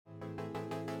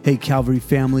Hey Calvary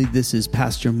family, this is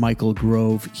Pastor Michael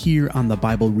Grove here on the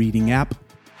Bible Reading app.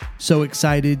 So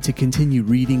excited to continue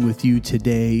reading with you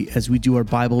today as we do our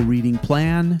Bible reading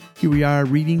plan. Here we are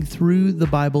reading through the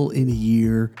Bible in a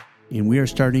year, and we are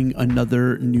starting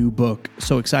another new book.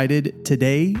 So excited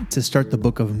today to start the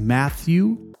book of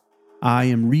Matthew. I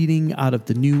am reading out of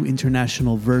the New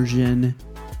International Version,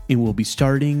 and we'll be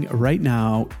starting right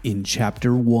now in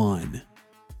chapter 1.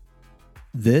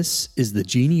 This is the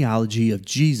genealogy of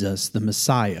Jesus, the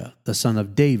Messiah, the son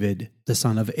of David, the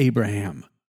son of Abraham.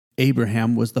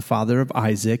 Abraham was the father of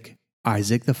Isaac,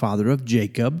 Isaac the father of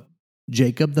Jacob,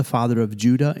 Jacob the father of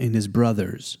Judah and his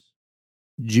brothers,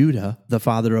 Judah the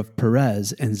father of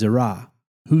Perez and Zerah,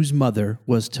 whose mother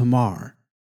was Tamar,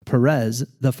 Perez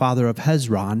the father of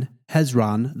Hezron,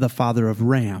 Hezron the father of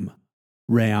Ram,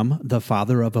 Ram the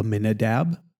father of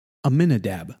Amminadab,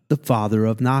 Amminadab the father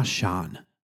of Nahshon,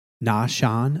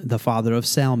 Nahshon the father of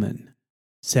Salmon,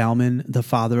 Salmon the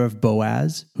father of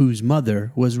Boaz, whose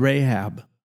mother was Rahab,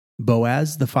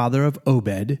 Boaz the father of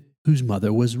Obed, whose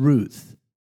mother was Ruth,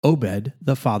 Obed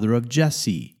the father of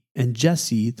Jesse, and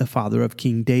Jesse the father of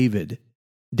King David.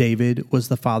 David was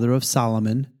the father of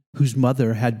Solomon, whose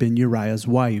mother had been Uriah's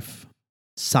wife,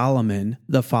 Solomon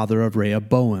the father of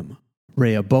Rehoboam,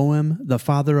 Rehoboam the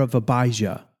father of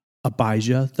Abijah,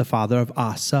 Abijah the father of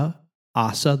Asa,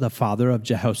 Asa the father of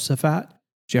Jehoshaphat,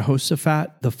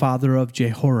 Jehoshaphat the father of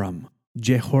Jehoram,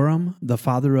 Jehoram the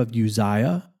father of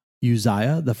Uzziah,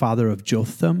 Uzziah the father of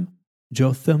Jotham,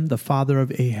 Jotham the father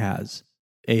of Ahaz,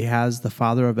 Ahaz the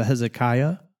father of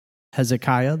Hezekiah,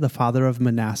 Hezekiah the father of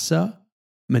Manasseh,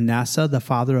 Manasseh the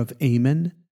father of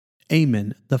Amon,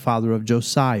 Amon the father of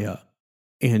Josiah,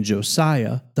 and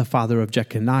Josiah the father of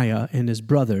Jeconiah and his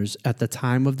brothers at the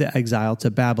time of the exile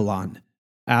to Babylon.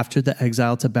 After the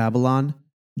exile to Babylon,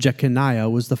 Jeconiah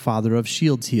was the father of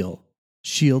Shealtiel,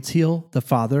 Shealtiel the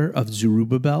father of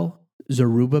Zerubbabel,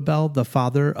 Zerubbabel the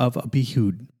father of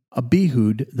Abihud,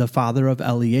 Abihud the father of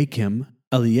Eliakim,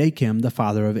 Eliakim the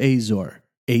father of Azor,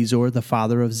 Azor the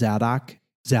father of Zadok,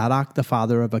 Zadok the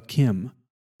father of Achim,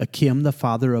 Achim the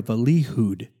father of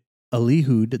Elihud,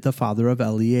 Elihud the father of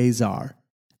Eleazar,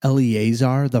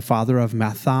 Eleazar the father of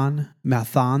Matthan,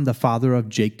 Matthan the father of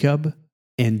Jacob,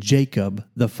 and Jacob,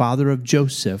 the father of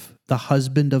Joseph, the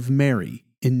husband of Mary,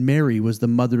 and Mary was the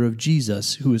mother of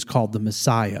Jesus, who is called the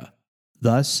Messiah.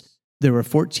 Thus, there were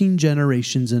 14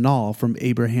 generations in all from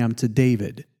Abraham to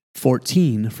David,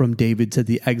 14 from David to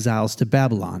the exiles to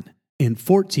Babylon, and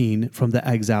 14 from the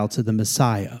exile to the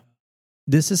Messiah.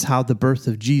 This is how the birth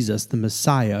of Jesus, the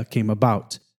Messiah, came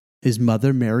about. His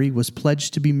mother Mary was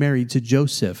pledged to be married to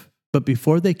Joseph, but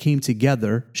before they came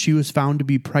together, she was found to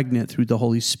be pregnant through the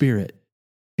Holy Spirit.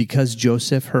 Because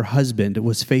Joseph, her husband,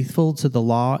 was faithful to the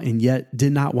law and yet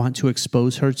did not want to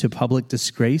expose her to public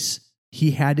disgrace,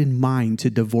 he had in mind to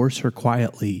divorce her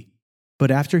quietly. But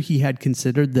after he had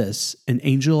considered this, an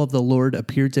angel of the Lord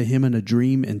appeared to him in a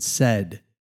dream and said,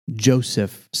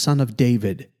 "Joseph, son of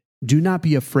David, do not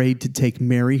be afraid to take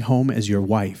Mary home as your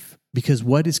wife, because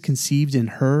what is conceived in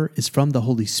her is from the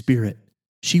Holy Spirit.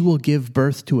 She will give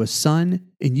birth to a son,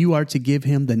 and you are to give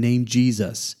him the name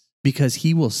Jesus, because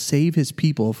he will save his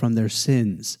people from their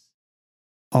sins."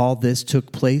 All this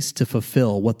took place to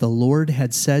fulfill what the Lord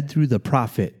had said through the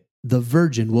prophet, "The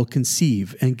virgin will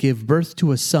conceive and give birth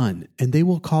to a son, and they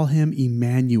will call him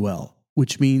Emmanuel,"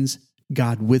 which means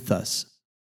God with us.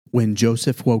 When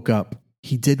Joseph woke up,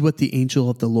 he did what the angel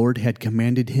of the Lord had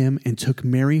commanded him and took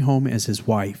Mary home as his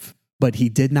wife. But he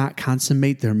did not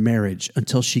consummate their marriage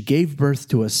until she gave birth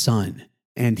to a son,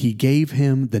 and he gave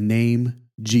him the name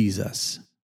Jesus.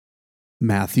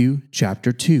 Matthew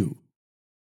chapter 2.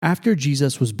 After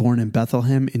Jesus was born in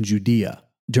Bethlehem in Judea,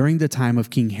 during the time of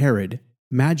King Herod,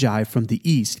 Magi from the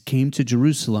east came to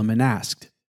Jerusalem and asked,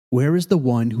 "Where is the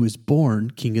one who is born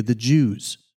King of the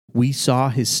Jews? We saw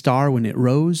his star when it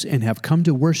rose and have come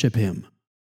to worship him."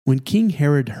 When King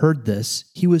Herod heard this,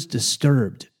 he was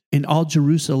disturbed, and all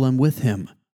Jerusalem with him.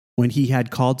 When he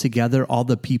had called together all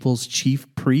the people's chief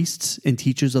priests and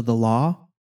teachers of the law,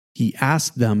 he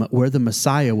asked them where the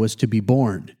Messiah was to be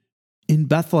born. "In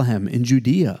Bethlehem in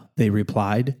Judea," they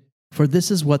replied, "for this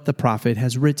is what the prophet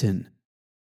has written.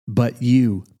 But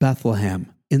you,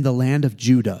 Bethlehem, in the land of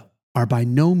Judah, are by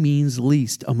no means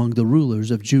least among the rulers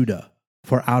of Judah,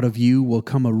 for out of you will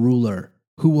come a ruler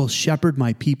who will shepherd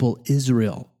my people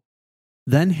Israel."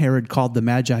 Then Herod called the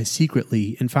Magi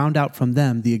secretly and found out from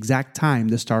them the exact time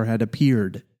the star had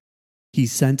appeared. He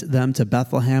sent them to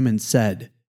Bethlehem and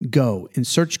said, "Go and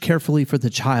search carefully for the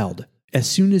child. As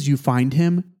soon as you find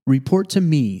him, report to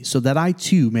me so that I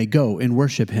too may go and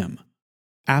worship him."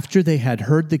 After they had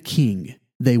heard the king,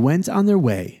 they went on their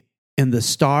way, And the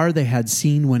star they had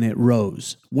seen when it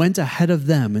rose went ahead of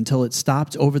them until it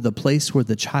stopped over the place where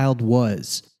the child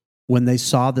was. When they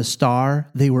saw the star,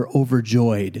 they were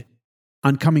overjoyed.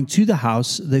 On coming to the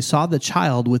house, they saw the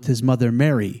child with his mother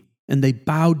Mary, and they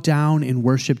bowed down and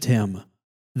worshipped him.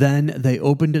 Then they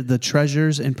opened the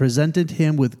treasures and presented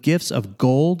him with gifts of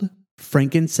gold,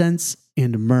 frankincense,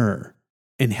 and myrrh.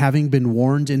 And having been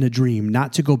warned in a dream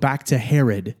not to go back to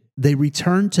Herod, they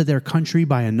returned to their country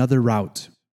by another route.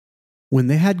 When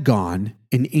they had gone,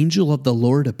 an angel of the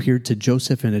Lord appeared to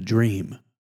Joseph in a dream.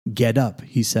 "Get up,"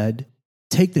 he said.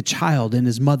 "Take the child and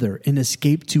his mother and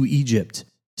escape to Egypt.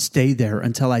 Stay there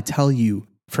until I tell you,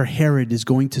 for Herod is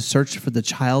going to search for the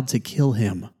child to kill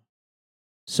him."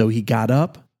 So he got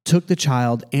up, took the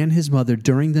child and his mother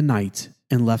during the night,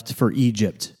 and left for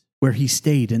Egypt, where he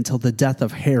stayed until the death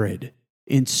of Herod.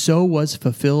 And so was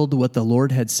fulfilled what the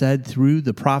Lord had said through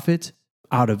the prophet,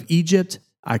 "Out of Egypt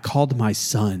I called my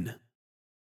son."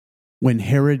 When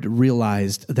Herod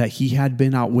realized that he had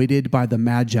been outwitted by the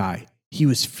Magi, he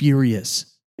was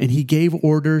furious, and he gave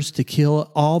orders to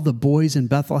kill all the boys in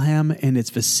Bethlehem and its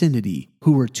vicinity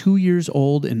who were 2 years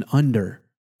old and under,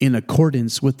 in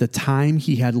accordance with the time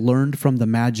he had learned from the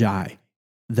Magi.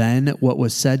 Then what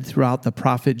was said throughout the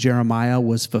prophet Jeremiah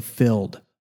was fulfilled.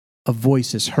 A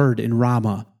voice is heard in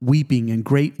Ramah, weeping in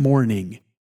great mourning,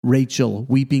 Rachel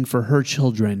weeping for her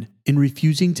children and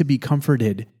refusing to be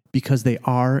comforted because they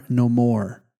are no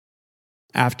more.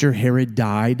 After Herod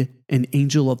died, an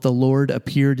angel of the Lord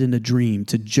appeared in a dream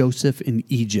to Joseph in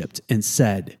Egypt and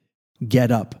said,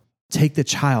 "Get up, take the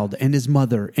child and his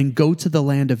mother and go to the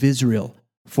land of Israel,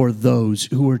 for those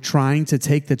who were trying to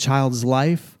take the child's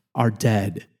life are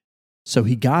dead." So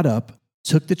he got up,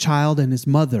 took the child and his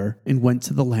mother, and went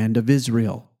to the land of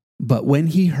Israel. But when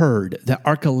he heard that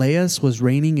Archelaus was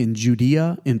reigning in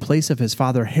Judea in place of his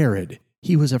father Herod,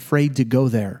 he was afraid to go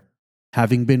there.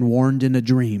 Having been warned in a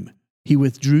dream, he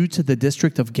withdrew to the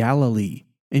district of Galilee,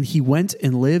 and he went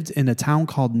and lived in a town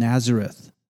called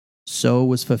Nazareth. So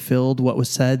was fulfilled what was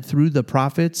said through the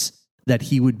prophets, that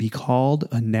he would be called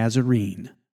a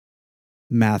Nazarene.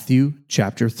 Matthew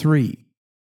chapter 3.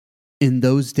 In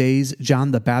those days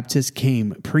John the Baptist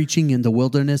came, preaching in the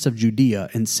wilderness of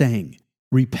Judea and saying,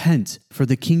 "Repent, for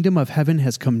the kingdom of heaven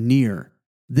has come near.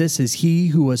 This is he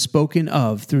who was spoken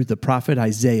of through the prophet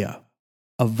Isaiah.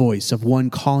 A voice of one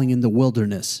calling in the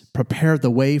wilderness, prepare the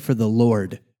way for the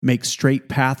Lord, make straight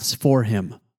paths for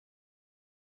him."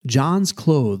 John's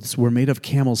clothes were made of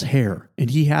camel's hair,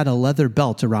 and he had a leather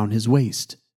belt around his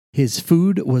waist. His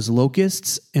food was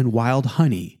locusts and wild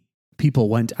honey. People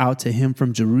went out to him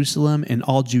from Jerusalem and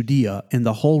all Judea and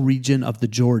the whole region of the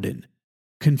Jordan.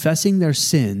 Confessing their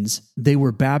sins, they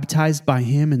were baptized by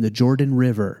him in the Jordan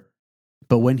River.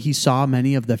 But when he saw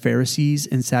many of the Pharisees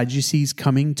and Sadducees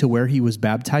coming to where he was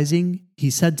baptizing, he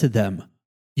said to them,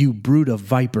 "You brood of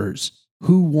vipers,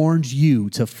 who warned you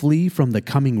to flee from the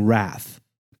coming wrath?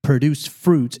 Produce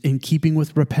fruit in keeping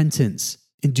with repentance,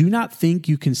 and do not think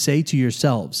you can say to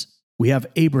yourselves, 'We have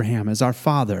Abraham as our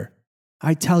father.'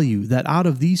 I tell you that out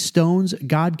of these stones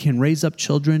God can raise up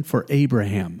children for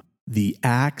Abraham. The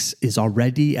axe is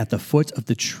already at the foot of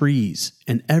the trees,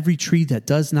 and every tree that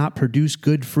does not produce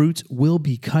good fruit will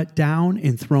be cut down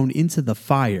and thrown into the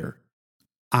fire.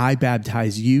 I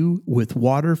baptize you with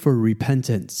water for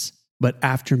repentance, but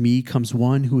after me comes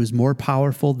one who is more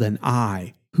powerful than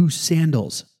I, whose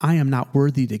sandals I am not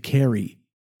worthy to carry.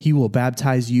 He will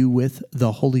baptize you with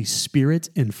the Holy Spirit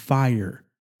and fire.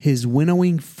 His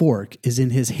winnowing fork is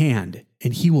in his hand,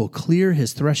 and he will clear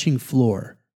his threshing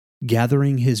floor,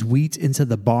 gathering his wheat into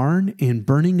the barn and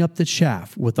burning up the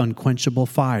chaff with unquenchable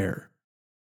fire."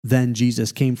 Then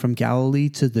Jesus came from Galilee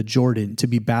to the Jordan to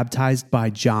be baptized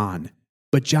by John.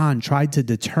 But John tried to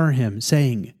deter him,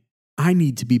 saying, "I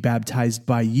need to be baptized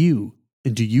by you,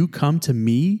 and do you come to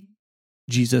me?"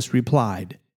 Jesus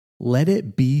replied, "Let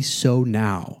it be so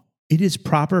now. It is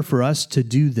proper for us to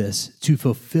do this to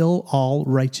fulfill all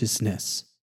righteousness."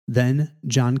 Then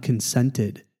John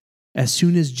consented. As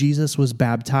soon as Jesus was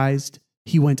baptized,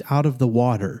 he went out of the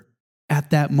water. At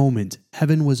that moment,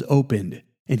 heaven was opened,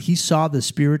 and he saw the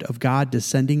Spirit of God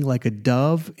descending like a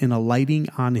dove and alighting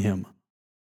on him.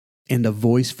 And a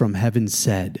voice from heaven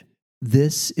said,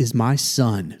 "This is my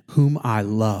Son, whom I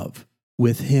love.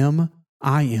 With him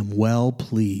I am well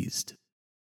pleased."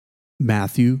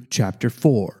 Matthew chapter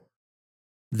 4.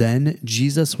 Then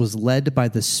Jesus was led by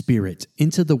the Spirit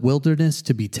into the wilderness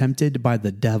to be tempted by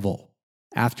the devil.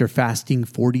 After fasting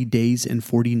 40 days and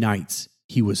 40 nights,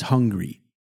 he was hungry.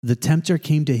 The tempter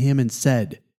came to him and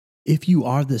said, "If you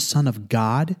are the Son of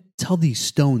God, tell these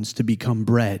stones to become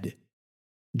bread."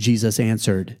 Jesus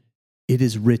answered, "It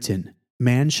is written,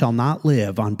 Man shall not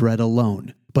live on bread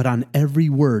alone, but on every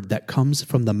word that comes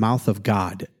from the mouth of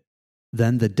God."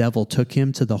 Then the devil took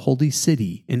him to the holy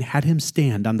city and had him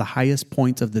stand on the highest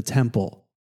point of the temple.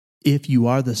 "If you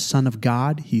are the Son of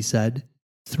God," he said,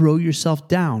 "throw yourself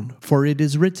down, for it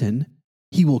is written,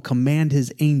 'He will command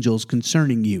his angels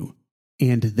concerning you,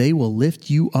 and they will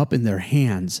lift you up in their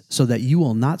hands, so that you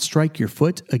will not strike your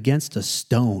foot against a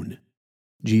stone.'"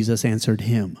 Jesus answered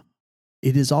him,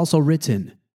 "It is also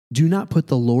written, 'Do not put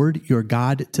the Lord your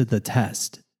God to the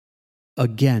test.'"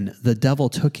 Again, the devil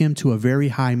took him to a very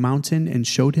high mountain and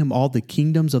showed him all the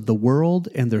kingdoms of the world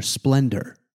and their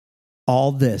splendor.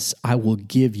 "All this I will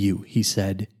give you," he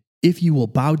said, "if you will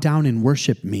bow down and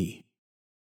worship me."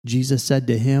 Jesus said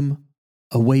to him,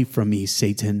 "Away from me,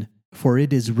 Satan, for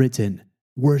it is written,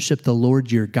 'Worship the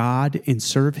Lord your God and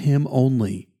serve him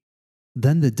only.'"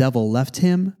 Then the devil left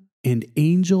him, and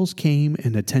angels came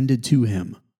and attended to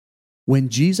him. When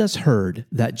Jesus heard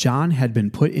that John had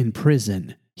been put in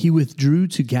prison, he withdrew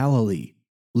to Galilee.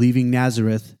 Leaving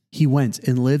Nazareth, he went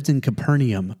and lived in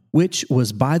Capernaum, which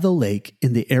was by the lake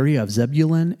in the area of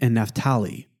Zebulun and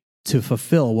Naphtali, to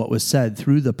fulfill what was said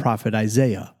through the prophet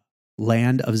Isaiah,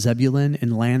 "Land of Zebulun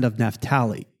and land of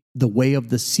Naphtali, the way of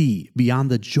the sea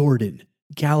beyond the Jordan,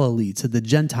 Galilee to the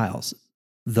Gentiles.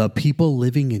 The people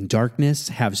living in darkness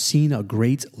have seen a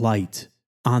great light.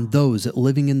 On those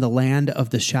living in the land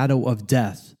of the shadow of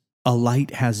death, a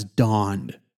light has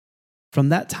dawned." From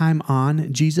that time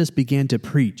on, Jesus began to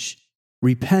preach,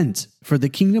 "Repent, for the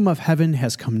kingdom of heaven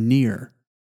has come near."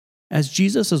 As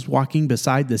Jesus was walking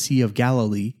beside the Sea of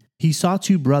Galilee, he saw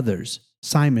two brothers,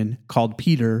 Simon, called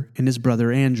Peter, and his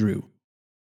brother Andrew.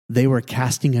 They were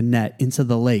casting a net into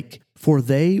the lake, for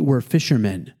they were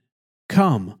fishermen.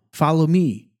 "Come, follow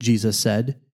me," Jesus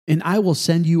said, "and I will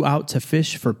send you out to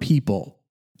fish for people."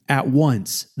 At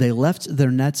once they left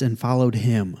their nets and followed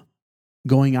him.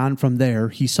 Going on from there,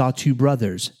 he saw two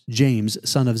brothers, James,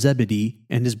 son of Zebedee,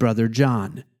 and his brother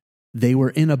John. They were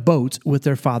in a boat with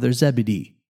their father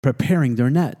Zebedee, preparing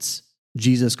their nets.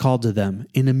 Jesus called to them,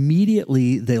 and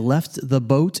immediately they left the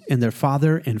boat and their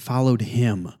father and followed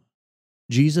him.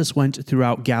 Jesus went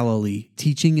throughout Galilee,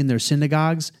 teaching in their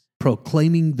synagogues,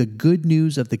 proclaiming the good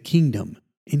news of the kingdom,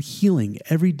 and healing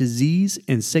every disease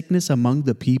and sickness among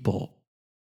the people.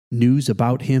 News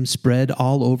about him spread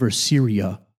all over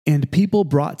Syria, and people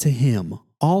brought to him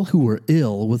all who were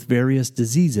ill with various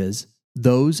diseases,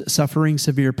 those suffering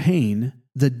severe pain,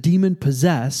 the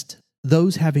demon-possessed,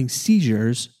 those having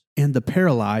seizures, and the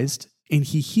paralyzed, and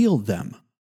he healed them.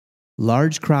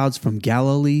 Large crowds from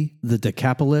Galilee, the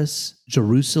Decapolis,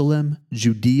 Jerusalem,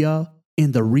 Judea,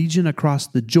 and the region across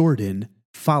the Jordan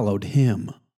followed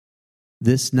him.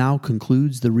 This now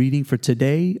concludes the reading for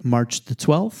today, March the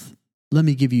 12th. Let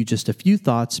me give you just a few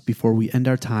thoughts before we end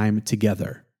our time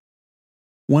together.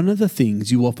 One of the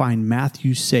things you will find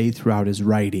Matthew say throughout his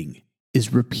writing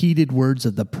is repeated words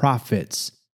of the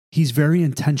prophets. He's very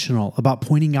intentional about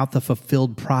pointing out the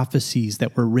fulfilled prophecies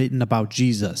that were written about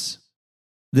Jesus.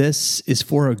 This is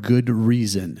for a good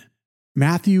reason.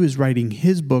 Matthew is writing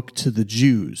his book to the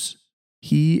Jews.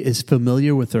 He is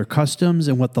familiar with their customs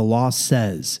and what the law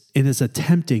says, and is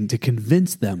attempting to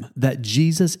convince them that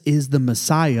Jesus is the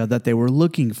Messiah that they were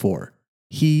looking for.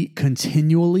 He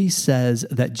continually says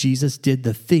that Jesus did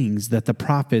the things that the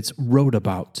prophets wrote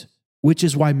about, which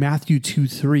is why Matthew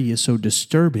 2:3 is so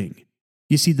disturbing.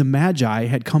 You see, the Magi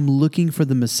had come looking for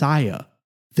the Messiah.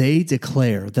 They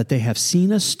declare that they have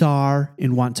seen a star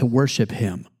and want to worship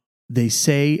him. They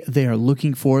say they are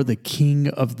looking for the King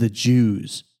of the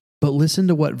Jews. But listen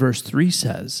to what verse 3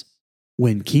 says.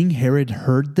 "When King Herod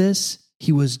heard this,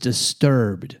 he was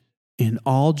disturbed, and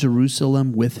all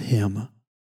Jerusalem with him."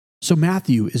 So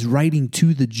Matthew is writing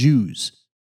to the Jews.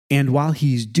 And while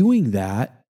he's doing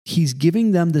that, he's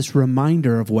giving them this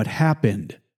reminder of what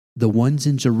happened. The ones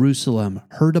in Jerusalem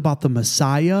heard about the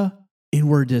Messiah and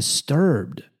were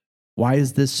disturbed. Why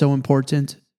is this so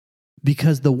important?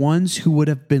 Because the ones who would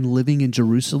have been living in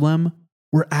Jerusalem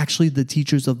were actually the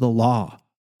teachers of the law.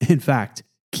 In fact,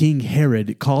 King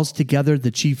Herod calls together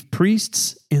the chief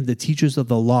priests and the teachers of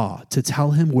the law to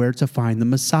tell him where to find the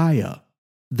Messiah.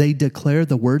 They declare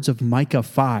the words of Micah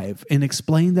 5 and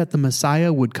explain that the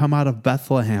Messiah would come out of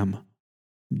Bethlehem.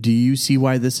 Do you see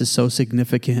why this is so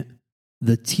significant?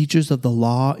 The teachers of the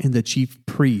law and the chief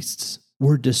priests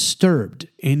were disturbed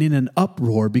and in an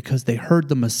uproar because they heard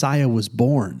the Messiah was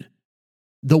born.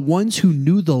 The ones who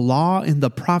knew the law and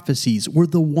the prophecies were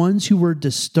the ones who were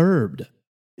disturbed.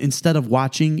 Instead of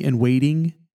watching and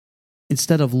waiting,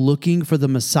 instead of looking for the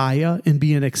Messiah and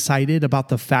being excited about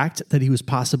the fact that he was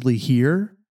possibly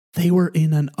here, they were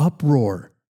in an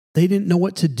uproar. They didn't know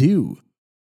what to do.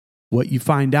 What you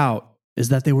find out is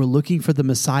that they were looking for the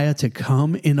Messiah to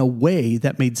come in a way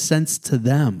that made sense to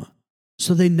them.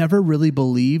 So they never really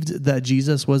believed that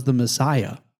Jesus was the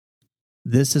Messiah.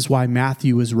 This is why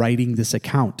Matthew is writing this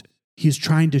account. He's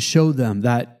trying to show them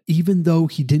that even though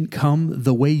he didn't come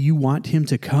the way you want him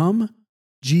to come,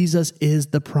 Jesus is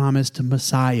the promised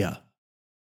Messiah.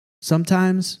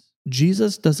 Sometimes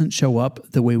Jesus doesn't show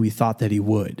up the way we thought that he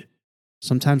would.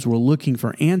 Sometimes we're looking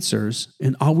for answers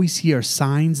and all we see are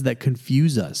signs that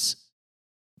confuse us.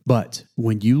 But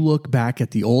when you look back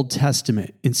at the Old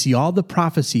Testament and see all the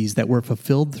prophecies that were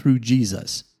fulfilled through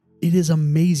Jesus, it is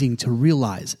amazing to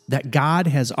realize that God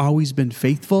has always been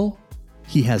faithful,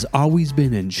 He has always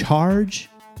been in charge,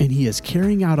 and He is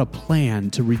carrying out a plan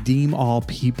to redeem all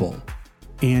people.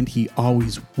 And He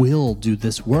always will do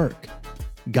this work.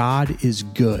 God is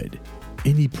good,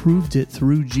 and He proved it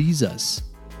through Jesus.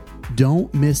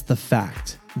 Don't miss the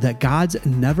fact that God's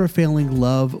never-failing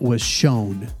love was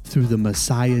shown through the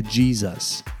Messiah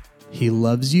Jesus. He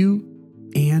loves you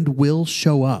and will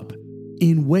show up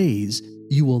in ways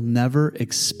you will never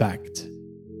expect.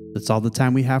 That's all the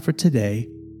time we have for today.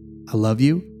 I love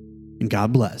you, and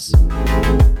God bless.